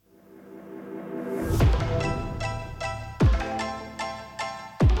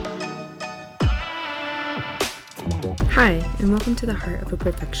Hi, and welcome to the Heart of a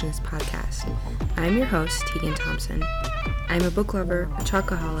Perfectionist podcast. I'm your host, Tegan Thompson. I'm a book lover, a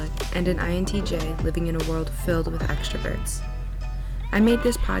chocoholic, and an INTJ living in a world filled with extroverts. I made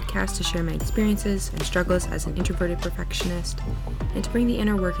this podcast to share my experiences and struggles as an introverted perfectionist, and to bring the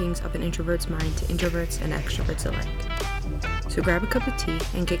inner workings of an introvert's mind to introverts and extroverts alike. So grab a cup of tea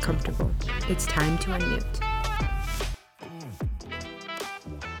and get comfortable. It's time to unmute.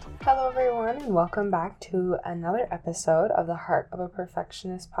 Hello everyone, and welcome back to another episode of the Heart of a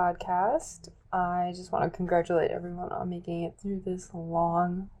Perfectionist podcast. I just want to congratulate everyone on making it through this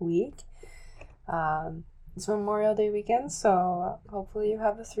long week. It's Memorial Day weekend, so hopefully you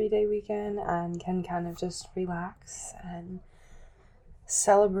have a 3-day weekend and can kind of just relax and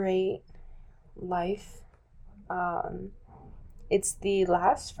celebrate life. It's the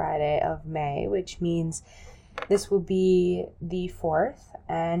last Friday of May, which means this will be the 4th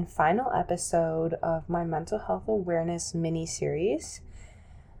and final episode of my mental health awareness mini-series.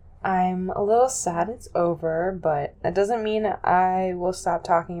 I'm a little sad it's over, but that doesn't mean I will stop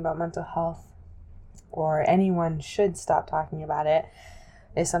talking about mental health or anyone should stop talking about it.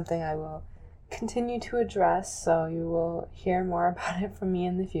 It's something I will continue to address, so you will hear more about it from me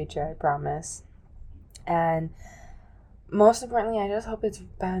in the future, I promise. And most importantly, I just hope it's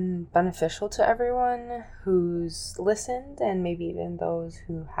been beneficial to everyone who's listened and maybe even those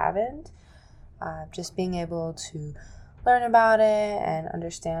who haven't. Just being able to learn about it and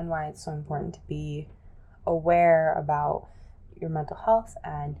understand why it's so important to be aware about your mental health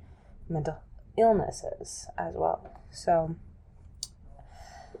and mental illnesses as well. So,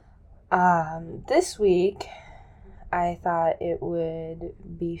 this week, I thought it would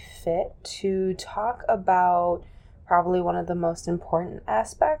be fit to talk about probably one of the most important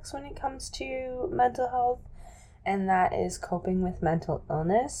aspects when it comes to mental health, and that is coping with mental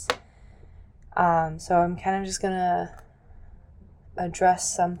illness. So I'm kind of just gonna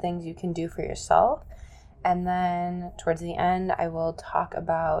address some things you can do for yourself, and then towards the end I will talk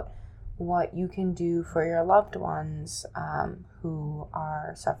about what you can do for your loved ones who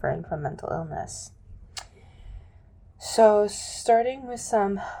are suffering from mental illness. So starting with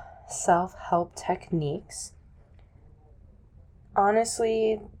some self-help techniques.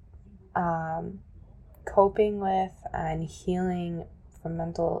 Honestly, coping with and healing from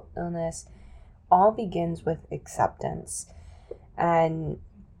mental illness all begins with acceptance. And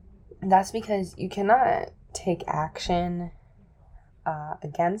that's because you cannot take action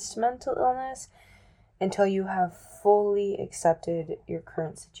against mental illness until you have fully accepted your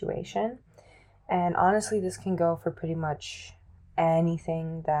current situation. And honestly, this can go for pretty much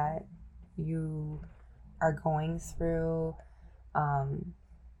anything that you are going through.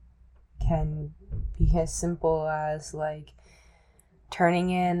 Can be as simple as like turning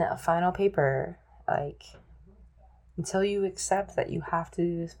in a final paper. Like, until you accept that you have to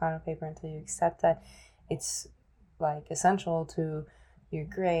do this final paper, until you accept that it's like essential to your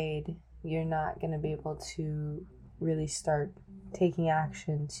grade, you're not going to be able to really start taking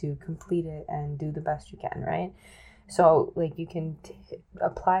action to complete it and do the best you can, right? So like you can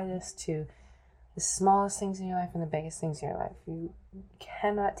apply this to the smallest things in your life and the biggest things in your life. You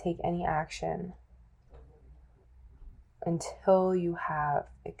cannot take any action until you have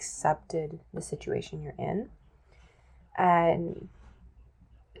accepted the situation you're in. And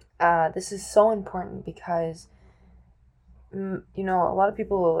this is so important because, a lot of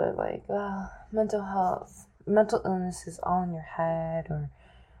people are like, mental illness is all in your head, or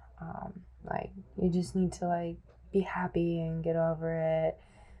like you just need to like be happy and get over it.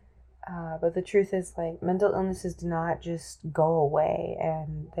 But the truth is, like, mental illnesses do not just go away,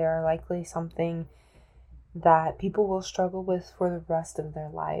 and they are likely something that people will struggle with for the rest of their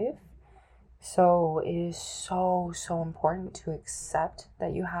life. So it is so, so important to accept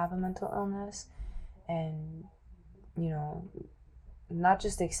that you have a mental illness and, not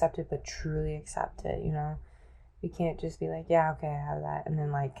just accept it, but truly accept it, You can't just be like, yeah, okay, I have that, and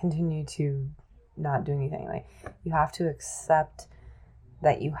then, like, continue to not do anything. Like, you have to accept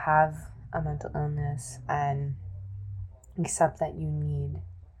that you have a mental illness and accept that you need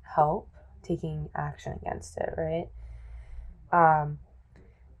help taking action against it, right?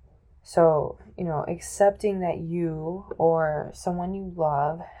 So, accepting that you or someone you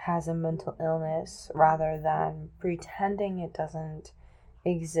love has a mental illness rather than pretending it doesn't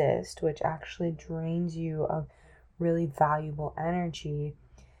exist, which actually drains you of really valuable energy,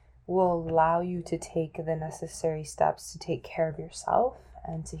 will allow you to take the necessary steps to take care of yourself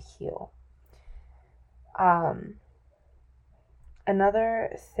and to heal.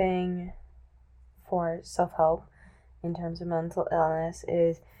 Another thing for self-help in terms of mental illness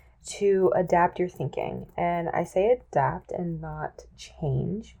is to adapt your thinking. And I say adapt and not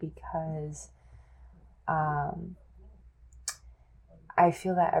change because I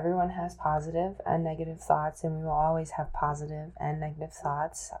feel that everyone has positive and negative thoughts, and we will always have positive and negative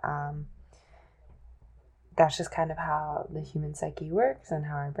thoughts. That's just kind of how the human psyche works and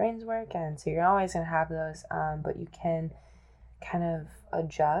how our brains work. And so you're always going to have those, but you can kind of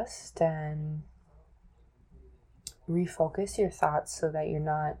adjust and refocus your thoughts so that you're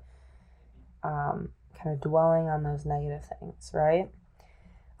not kind of dwelling on those negative things, right?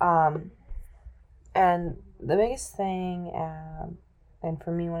 And the biggest thing, and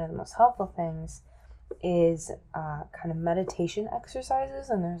for me, one of the most helpful things is kind of meditation exercises.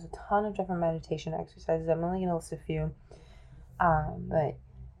 And there's a ton of different meditation exercises. I'm only going to list a few, but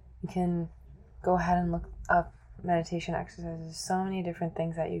you can go ahead and look up meditation exercises. There's so many different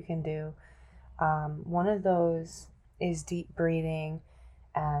things that you can do. One of those is deep breathing,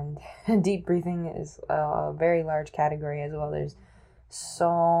 and deep breathing is a very large category as well. There's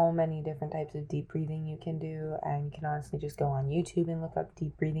so many different types of deep breathing you can do, and you can honestly just go on YouTube and look up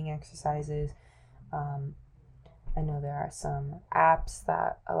deep breathing exercises. I know there are some apps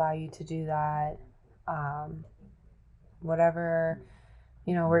that allow you to do that. Whatever,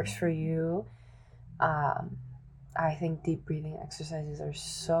 works for you. I think deep breathing exercises are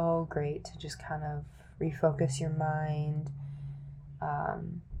so great to just kind of refocus your mind.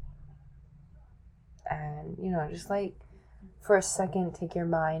 And, just like for a second, take your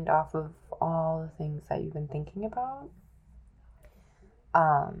mind off of all the things that you've been thinking about.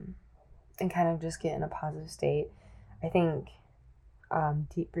 And kind of just get in a positive state. I think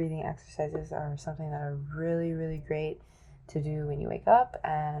deep breathing exercises are something that are really, really great to do when you wake up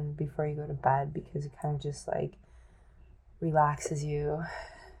and before you go to bed, because it kind of just like relaxes you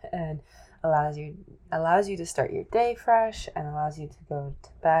and allows you to start your day fresh and allows you to go to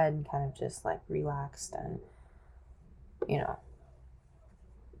bed kind of just like relaxed and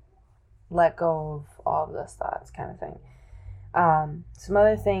let go of all of those thoughts kind of thing. Some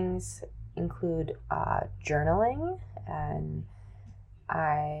other things include journaling, and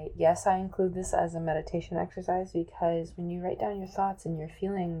I include this as a meditation exercise because when you write down your thoughts and your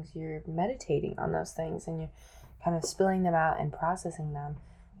feelings, you're meditating on those things and you're kind of spilling them out and processing them,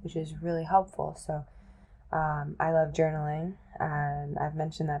 which is really helpful. So I love journaling, and I've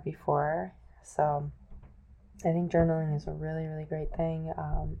mentioned that before. So I think journaling is a really, really great thing.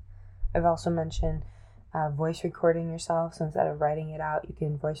 I've also mentioned voice recording yourself. So instead of writing it out, you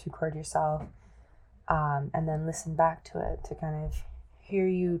can voice record yourself and then listen back to it to kind of hear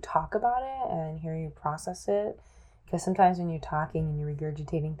you talk about it and hear you process it. Because sometimes when you're talking and you're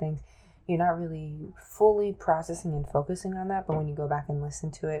regurgitating things, you're not really fully processing and focusing on that. But when you go back and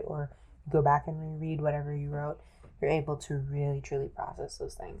listen to it, or you go back and reread whatever you wrote, you're able to really, truly process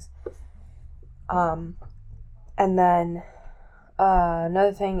those things. And then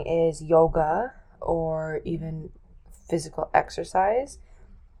another thing is yoga, or even physical exercise,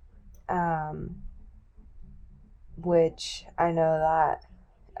 which I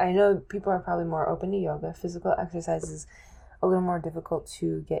know people are probably more open to yoga. Physical exercise is a little more difficult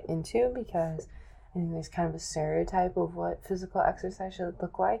to get into because I think there's kind of a stereotype of what physical exercise should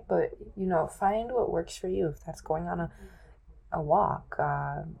look like, but find what works for you. If that's going on a walk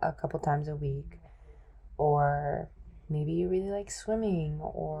a couple times a week, or maybe you really like swimming,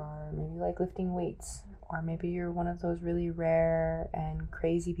 or maybe you like lifting weights, or maybe you're one of those really rare and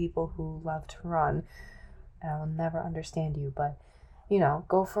crazy people who love to run, and I will never understand you, but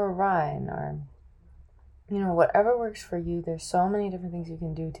go for a run, or whatever works for you. There's so many different things you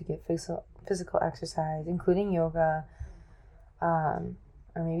can do to get physical exercise, including yoga, or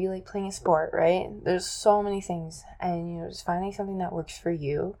maybe like playing a sport, right? There's so many things, and just finding something that works for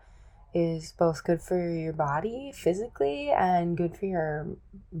you is both good for your body physically and good for your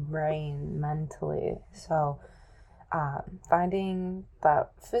brain mentally. So finding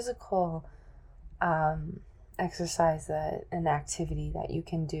that physical exercise, that an activity that you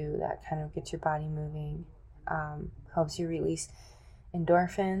can do that kind of gets your body moving, helps you release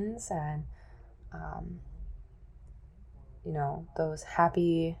endorphins and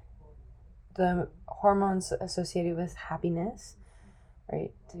the hormones associated with happiness,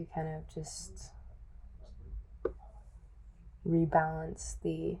 right? To kind of just rebalance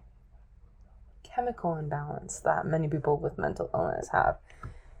the chemical imbalance that many people with mental illness have.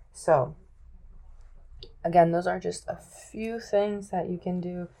 So again, those are just a few things that you can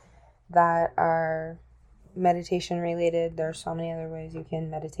do that are meditation related. There are so many other ways you can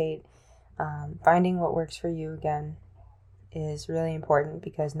meditate. Finding what works for you, again, is really important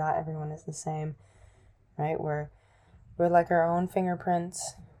because not everyone is the same, right? We're like our own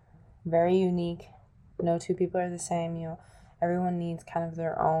fingerprints. very unique. No two people are the same. Everyone needs kind of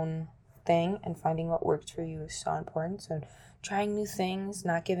their own thing, and finding what works for you is so important. So trying new things,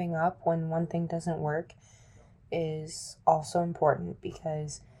 not giving up when one thing doesn't work is also important,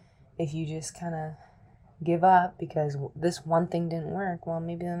 because if you just kind of give up because this one thing didn't work, well,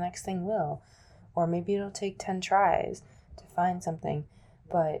 maybe the next thing will, or maybe it'll take 10 tries to find something.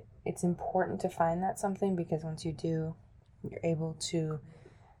 But it's important to find that something, because once you do, you're able to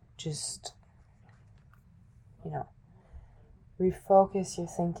just, refocus your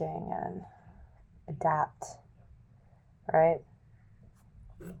thinking and adapt, right?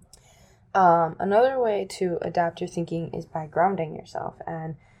 Another way to adapt your thinking is by grounding yourself.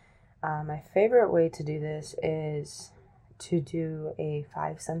 And my favorite way to do this is to do a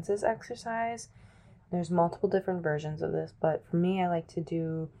 5 senses exercise. There's multiple different versions of this, but for me, I like to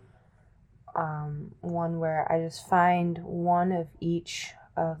do one where I just find one of each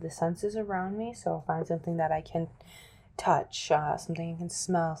of the senses around me. So I'll find something that I can touch, something I can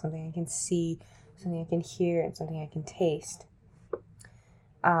smell, something I can see, something I can hear, and something I can taste.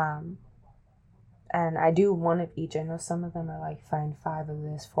 And I do one of each. I know some of them are like, find 5 of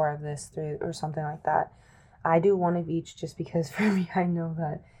this, 4 of this, 3, or something like that. I do one of each just because for me, I know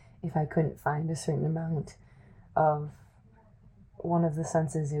that if I couldn't find a certain amount of one of the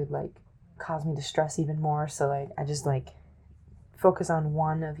senses, it would like cause me to stress even more. So like, I just like focus on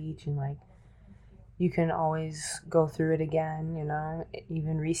one of each, and like, you can always go through it again,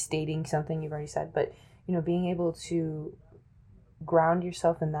 even restating something you've already said. But, being able to ground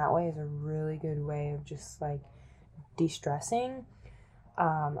yourself in that way is a really good way of just like de-stressing.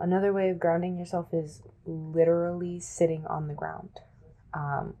 Another way of grounding yourself is literally sitting on the ground,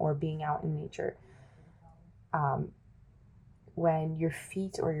 or being out in nature. When your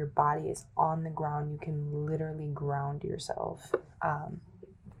feet or your body is on the ground, you can literally ground yourself,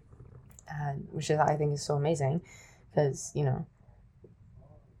 and which is, I think, is so amazing, because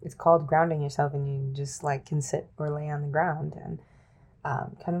it's called grounding yourself, and you just like can sit or lay on the ground and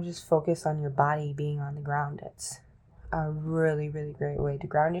kind of just focus on your body being on the ground. It's a really, really great way to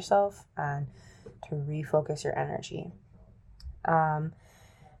ground yourself and to refocus your energy.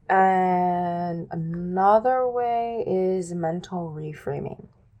 And another way is mental reframing.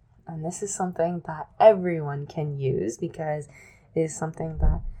 And this is something that everyone can use, because it is something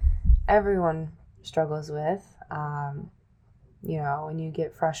that everyone struggles with. When you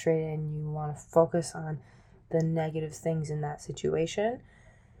get frustrated and you want to focus on the negative things in that situation,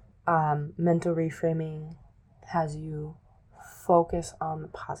 mental reframing has you focus on the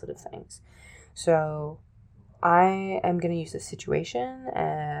positive things. So I am going to use a situation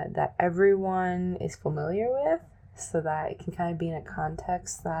that everyone is familiar with, so that it can kind of be in a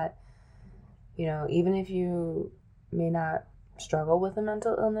context that, even if you may not struggle with a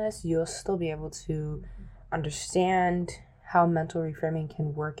mental illness, you'll still be able to understand how mental reframing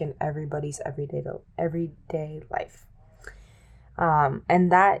can work in everybody's everyday life.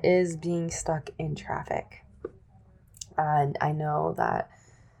 And that is being stuck in traffic. And I know that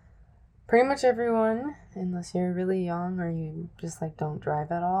pretty much everyone, unless you're really young or you just like don't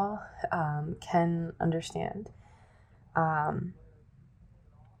drive at all, can understand.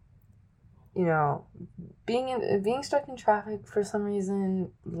 Being stuck in traffic for some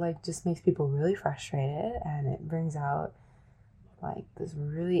reason like just makes people really frustrated, and it brings out like this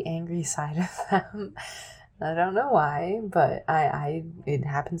really angry side of them. I don't know why, but it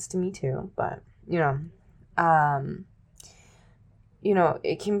happens to me too. But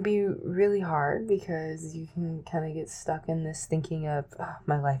it can be really hard, because you can kind of get stuck in this thinking of, oh,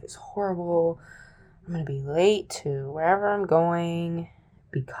 my life is horrible. I'm going to be late to wherever I'm going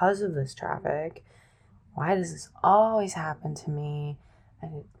because of this traffic. Why does this always happen to me?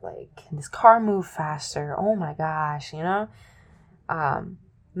 And can this car move faster? Oh my gosh,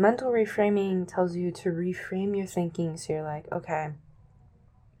 Mental reframing tells you to reframe your thinking. So you're like, okay,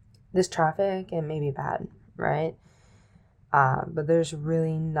 this traffic, it may be bad, right? But there's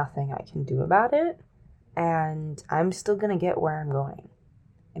really nothing I can do about it, and I'm still going to get where I'm going.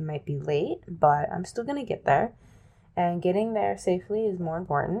 It might be late, but I'm still going to get there, and getting there safely is more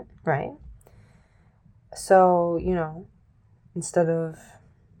important, right? So, instead of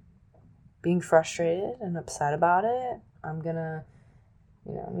being frustrated and upset about it, I'm going to,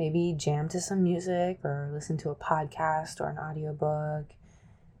 maybe jam to some music or listen to a podcast or an audiobook,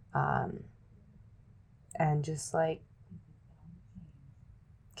 and just like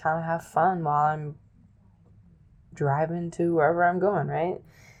kind of have fun while I'm driving to wherever I'm going, right?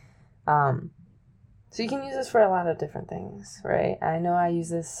 So you can use this for a lot of different things, right? I know I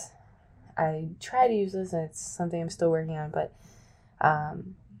try to use this, and it's something I'm still working on, but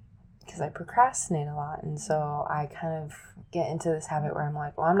because I procrastinate a lot. And so I kind of get into this habit where I'm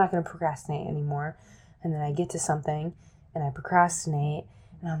like, well, I'm not going to procrastinate anymore. And then I get to something and I procrastinate.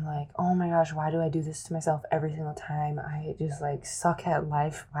 And I'm like, oh my gosh, why do I do this to myself every single time? I just like suck at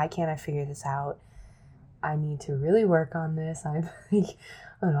life. Why can't I figure this out? I need to really work on this. I'm like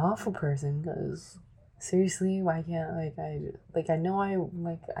an awful person because seriously, why can't I know I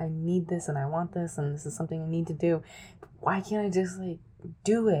need this and I want this and this is something I need to do. Why can't I just like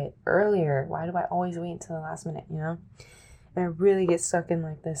do it earlier? Why do I always wait until the last minute, And I really get stuck in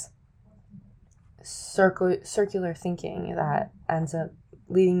like this circular thinking that ends up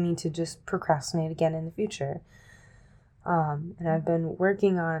leading me to just procrastinate again in the future. And I've been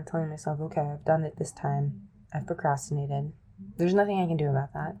working on telling myself, okay, I've done it this time. I've procrastinated. There's nothing I can do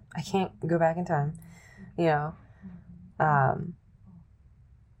about that. I can't go back in time,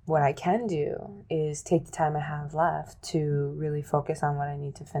 What I can do is take the time I have left to really focus on what I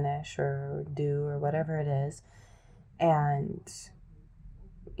need to finish or do or whatever it is and,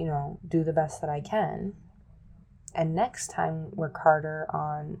 do the best that I can. And next time work harder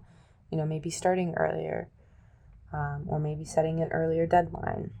on, maybe starting earlier or maybe setting an earlier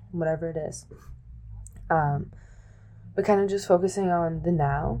deadline, whatever it is. But kind of just focusing on the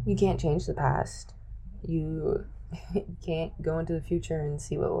now. You can't change the past. You can't go into the future and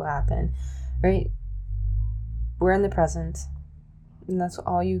see what will happen, right? We're in the present, and that's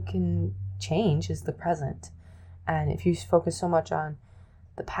all you can change is the present. And if you focus so much on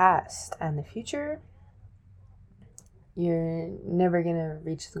the past and the future, you're never gonna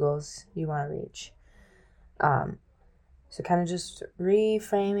reach the goals you want to reach. So kind of just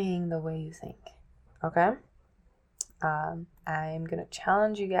reframing the way you think, okay? I'm gonna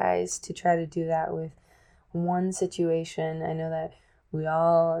challenge you guys to try to do that with one situation. I know that we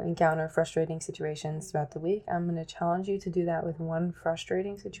all encounter frustrating situations throughout the week. I'm going to challenge you to do that with one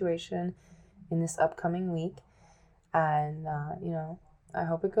frustrating situation in this upcoming week. And, I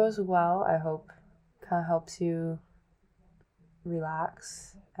hope it goes well. I hope it kind of helps you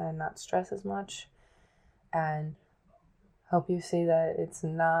relax and not stress as much and help you see that it's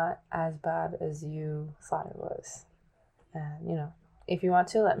not as bad as you thought it was. And, if you want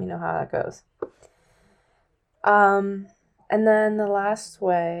to, let me know how that goes. And then the last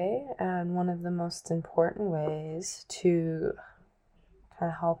way, and one of the most important ways to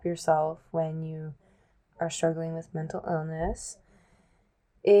kind of help yourself when you are struggling with mental illness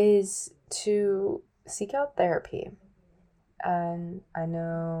is to seek out therapy. And I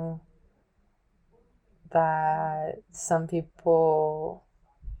know that some people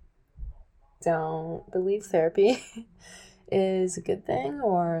don't believe therapy is a good thing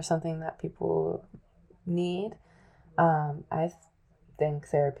or something that people need. I think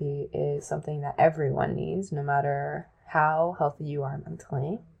therapy is something that everyone needs, no matter how healthy you are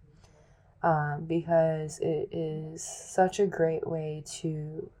mentally, because it is such a great way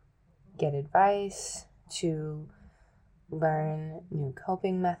to get advice, to learn new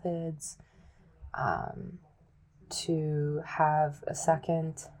coping methods, to have a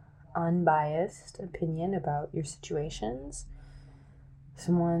second unbiased opinion about your situations,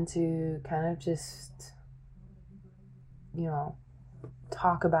 someone to kind of just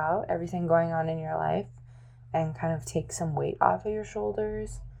talk about everything going on in your life and kind of take some weight off of your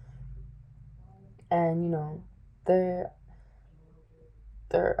shoulders. And they're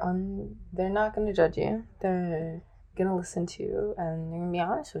not going to judge you. They're going to listen to you and they're going to be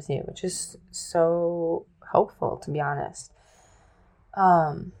honest with you, which is so helpful, to be honest.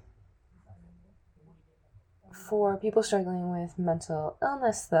 For people struggling with mental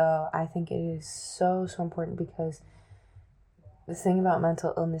illness, though, I think it is so important because the thing about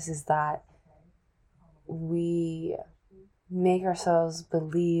mental illness is that we make ourselves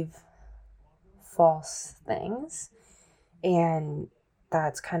believe false things, and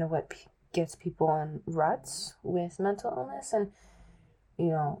that's kind of what gets people in ruts with mental illness. And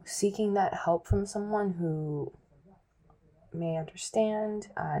seeking that help from someone who may understand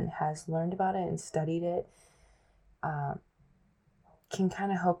and has learned about it and studied it can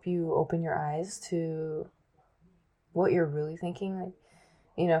kind of help you open your eyes to what you're really thinking. Like,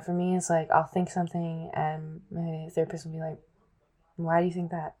 for me, it's like I'll think something and my therapist will be like, why do you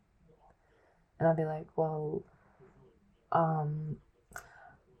think that? And I'll be like, well,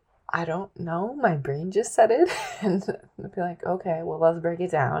 I don't know. My brain just said it. And I'll be like, okay, well, let's break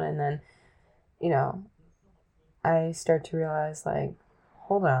it down. And then, I start to realize, like,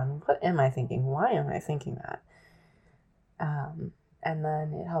 hold on, what am I thinking? Why am I thinking that? And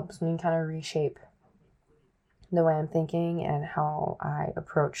then it helps me kind of reshape the way I'm thinking and how I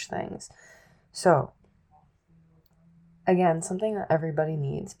approach things. So, again, something that everybody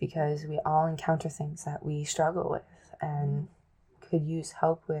needs because we all encounter things that we struggle with and could use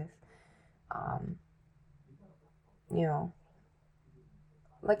help with, you know,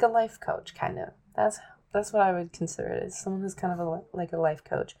 like a life coach, kind of. That's what I would consider it, is someone who's kind of like a life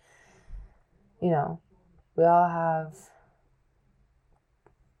coach. You know, we all have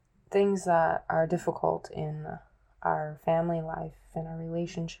things that are difficult in our family life, in our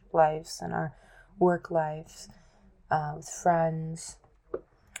relationship lives, and our work lives, with friends,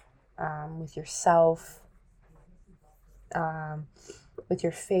 with yourself, with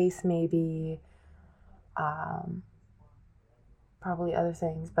your faith, maybe, probably other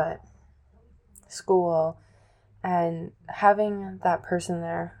things, but school, and having that person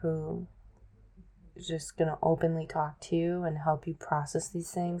there who is just going to openly talk to you and help you process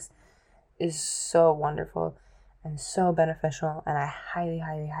these things is so wonderful and so beneficial, and I highly,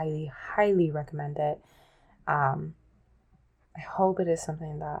 highly, highly, highly recommend it. I hope it is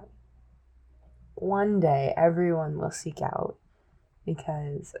something that one day everyone will seek out,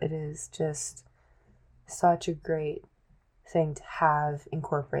 because it is just such a great thing to have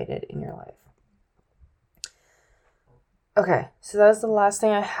incorporated in your life. Okay, so that was the last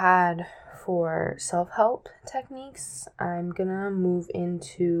thing I had for self-help techniques. I'm gonna move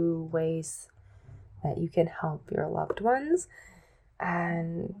into ways that you can help your loved ones.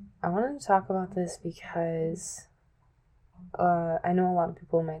 And I wanted to talk about this because I know a lot of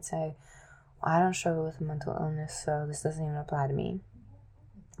people might say, well, I don't struggle with a mental illness, so this doesn't even apply to me.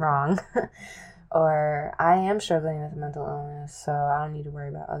 Wrong. Or I am struggling with a mental illness, so I don't need to worry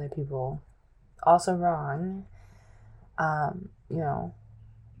about other people. Also wrong. You know,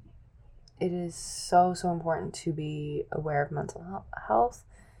 it is so, so important to be aware of mental health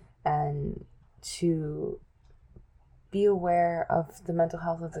and to be aware of the mental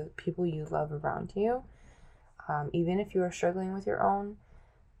health of the people you love around you, even if you are struggling with your own,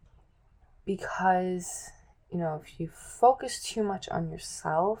 because, you know, if you focus too much on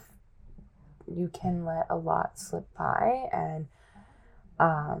yourself, you can let a lot slip by. And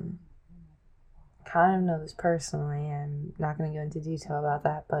kind of know this personally. I'm not going to go into detail about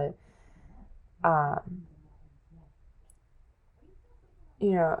that, but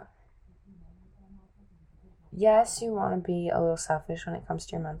you know, yes, you want to be a little selfish when it comes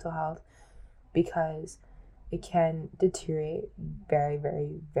to your mental health, because it can deteriorate very,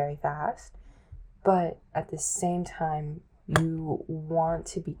 very, very fast. But at the same time, you want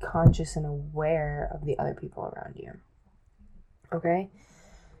to be conscious and aware of the other people around you. Okay?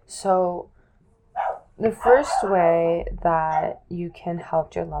 So, the first way that you can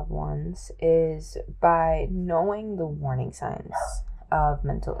help your loved ones is by knowing the warning signs of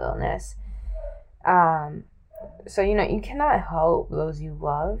mental illness. So, you know, you cannot help those you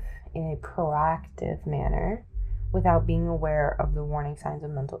love in a proactive manner without being aware of the warning signs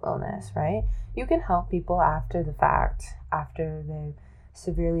of mental illness, right? You can help people after the fact, after they've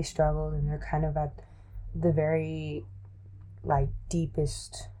severely struggled and they're kind of at the very, like,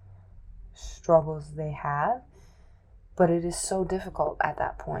 deepest struggles they have. But it is so difficult at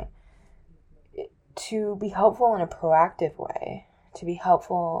that point. To be helpful in a proactive way, to be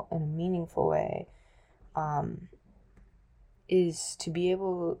helpful in a meaningful way, is to be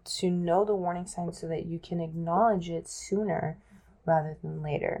able to know the warning signs so that you can acknowledge it sooner rather than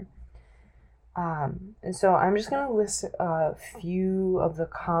later. And so I'm just going to list a few of the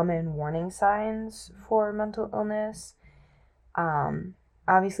common warning signs for mental illness.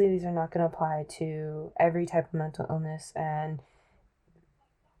 Obviously, these are not going to apply to every type of mental illness, and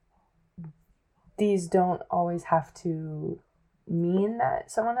these don't always have to mean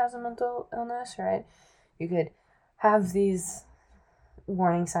that someone has a mental illness, right? You could have these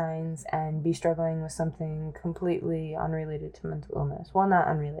warning signs and be struggling with something completely unrelated to mental illness. Well, not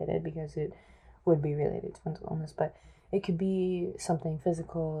unrelated, because it would be related to mental illness, but it could be something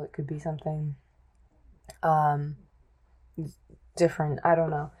physical, it could be something different, I don't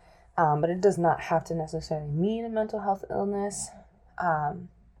know. But it does not have to necessarily mean a mental health illness.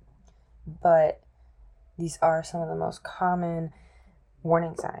 But these are some of the most common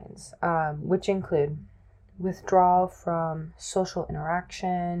warning signs, which include withdrawal from social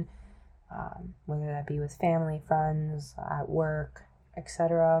interaction, whether that be with family, friends, at work,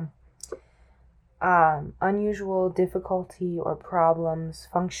 etc. Unusual difficulty or problems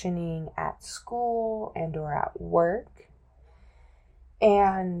functioning at school and or at work,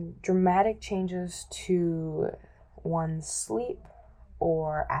 and dramatic changes to one's sleep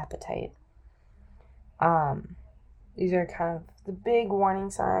or appetite. These are kind of the big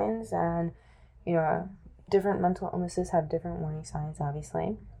warning signs, and, you know, different mental illnesses have different warning signs,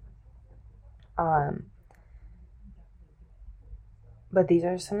 obviously. but these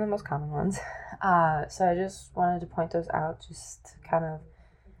are some of the most common ones. So I just wanted to point those out, just to kind of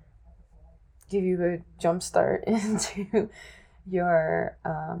give you a jump start into your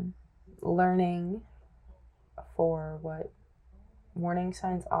learning for what warning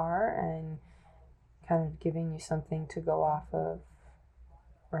signs are, and kind of giving you something to go off of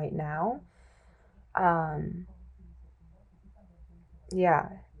right now. Yeah,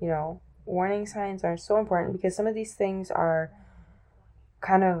 warning signs are so important because some of these things are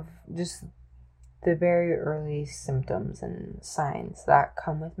kind of just the very early symptoms and signs that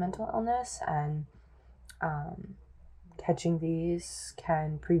come with mental illness, and catching these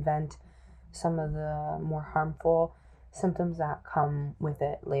can prevent some of the more harmful symptoms that come with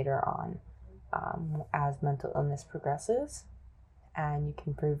it later on, as mental illness progresses. And you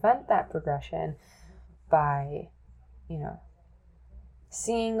can prevent that progression by,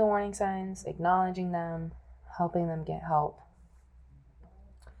 seeing the warning signs, acknowledging them, helping them get help.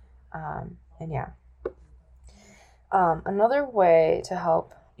 Another way to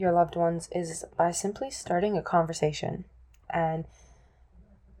help your loved ones is by simply starting a conversation. And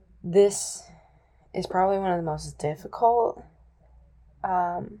this is probably one of the most difficult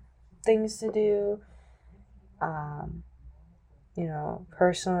things to do.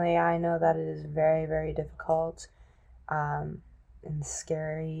 Personally, I know that it is very, very difficult and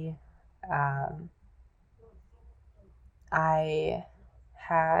scary. I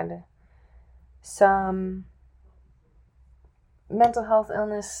had some mental health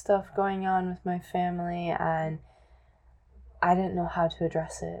illness stuff going on with my family, and I didn't know how to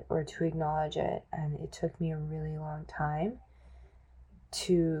address it or to acknowledge it, and it took me a really long time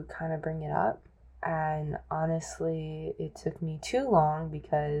to kind of bring it up. And honestly, it took me too long,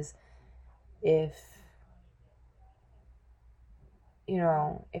 because if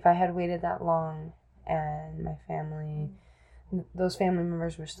I had waited that long and those family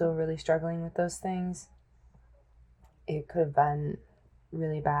members were still really struggling with those things, it could have been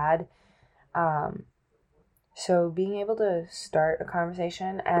really bad. So being able to start a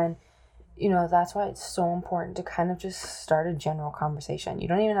conversation, and that's why it's so important to kind of just start a general conversation. You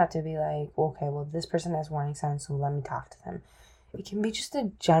don't even have to be like, okay, well, this person has warning signs, so let me talk to them. It can be just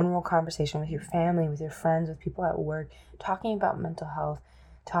a general conversation with your family, with your friends, with people at work, talking about mental health,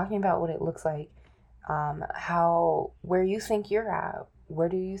 talking about what it looks like, where you think you're at, where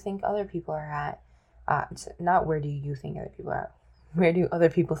do you think other people are at, not where do you think other people are at, where do other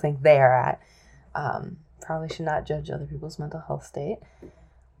people think they are at. Probably should not judge other people's mental health state.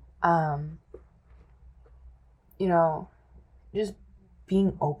 Just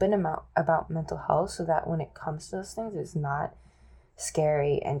being open about mental health, so that when it comes to those things, it's not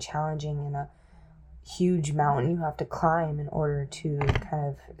scary and challenging and a huge mountain you have to climb in order to kind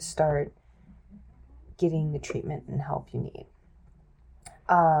of start getting the treatment and help you need.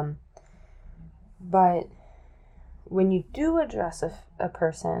 But when you do address a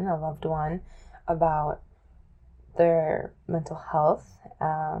person, a loved one, about their mental health,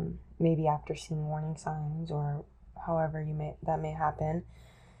 maybe after seeing warning signs or however that may happen,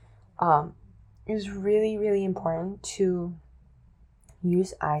 it's really, really important to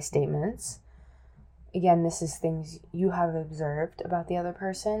use I statements. Again, this is things you have observed about the other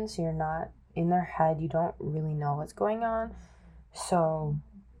person, so you're not in their head, you don't really know what's going on. So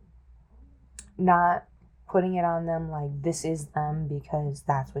not putting it on them like this is them because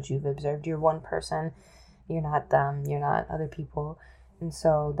that's what you've observed. You're one person, you're not them, you're not other people. And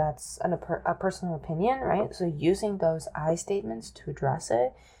so that's a personal opinion, right? So using those I statements to address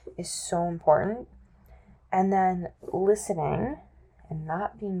it is so important. And then listening and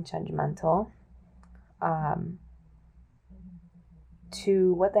not being judgmental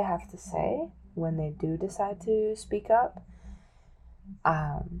to what they have to say when they do decide to speak up.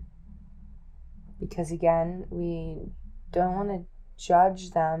 Because again, we don't want to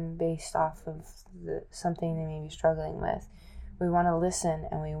judge them based off of something they may be struggling with. We want to listen,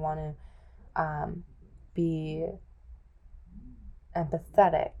 and we want to be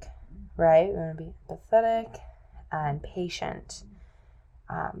empathetic, right? We want to be empathetic and patient,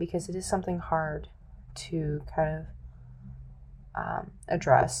 because it is something hard to kind of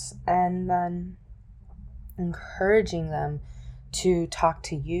address. And then encouraging them to talk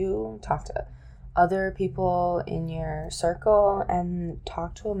to you, talk to other people in your circle, and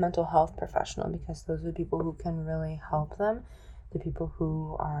talk to a mental health professional, because those are the people who can really help them, the people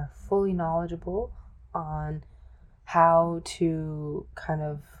who are fully knowledgeable on how to kind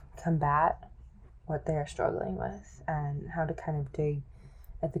of combat what they are struggling with, and how to kind of dig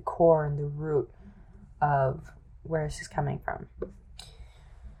at the core and the root of where this is coming from.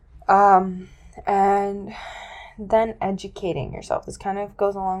 And then educating yourself. This kind of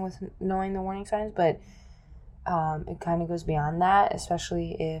goes along with knowing the warning signs, but it kind of goes beyond that,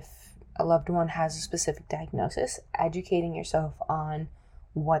 especially if a loved one has a specific diagnosis. Educating yourself on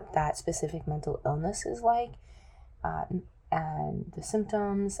what that specific mental illness is like, and the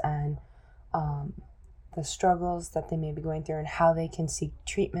symptoms, and the struggles that they may be going through, and how they can seek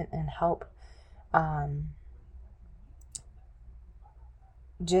treatment and help.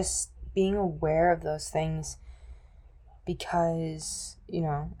 Just being aware of those things, because,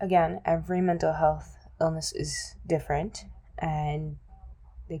 again, every mental health illness is different and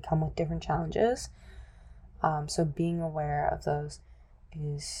they come with different challenges. So being aware of those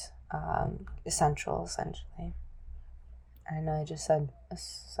is essential, essentially. I know I just said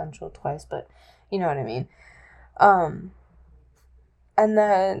essential twice, but you know what I mean. And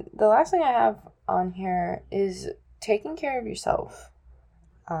then the last thing I have on here is taking care of yourself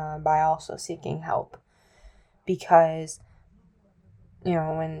by also seeking help. Because,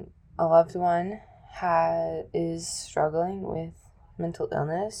 when a loved one is struggling with mental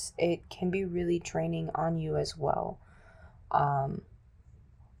illness, it can be really draining on you as well.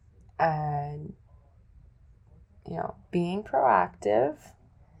 And, being proactive,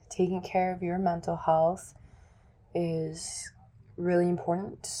 taking care of your mental health is really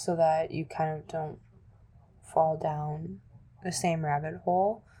important, so that you kind of don't fall down the same rabbit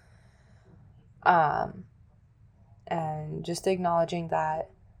hole. And just acknowledging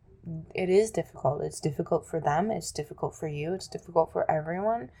that it is difficult. It's difficult for them. It's difficult for you. It's difficult for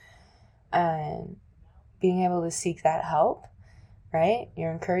everyone. And being able to seek that help, right?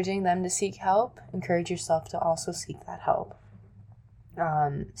 You're encouraging them to seek help. Encourage yourself to also seek that help.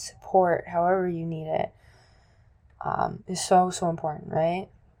 Support, however you need it, is so, so important, right?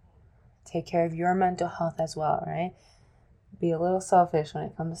 Take care of your mental health as well, right? Be a little selfish when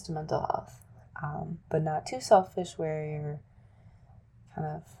it comes to mental health. But not too selfish where you're kind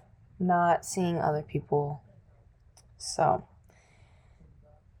of not seeing other people. So,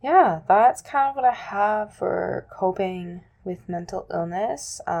 yeah, that's kind of what I have for coping with mental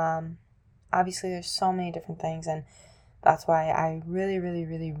illness. Obviously, there's so many different things, and that's why I really, really,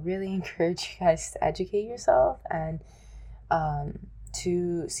 really, really encourage you guys to educate yourself and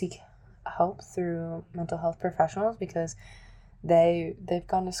to seek help through mental health professionals, because they've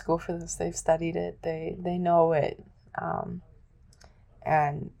gone to school for this, they've studied it, they know it,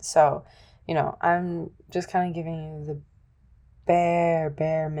 and so, I'm just kind of giving you the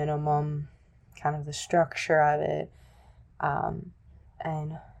bare minimum, kind of the structure of it,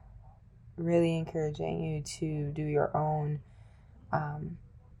 and really encouraging you to do your own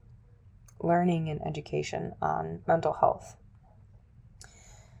learning and education on mental health.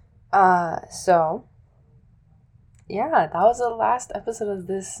 So yeah, that was the last episode of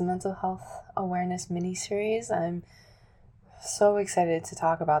this mental health awareness mini-series. I'm so excited to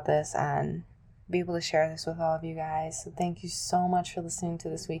talk about this and be able to share this with all of you guys. So thank you so much for listening to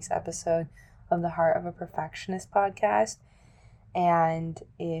this week's episode of the Heart of a Perfectionist podcast. And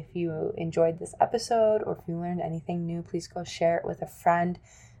if you enjoyed this episode, or if you learned anything new, please go share it with a friend.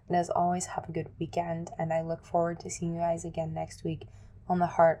 And as always, have a good weekend. And I look forward to seeing you guys again next week on the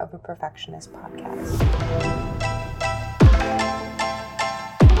Heart of a Perfectionist podcast.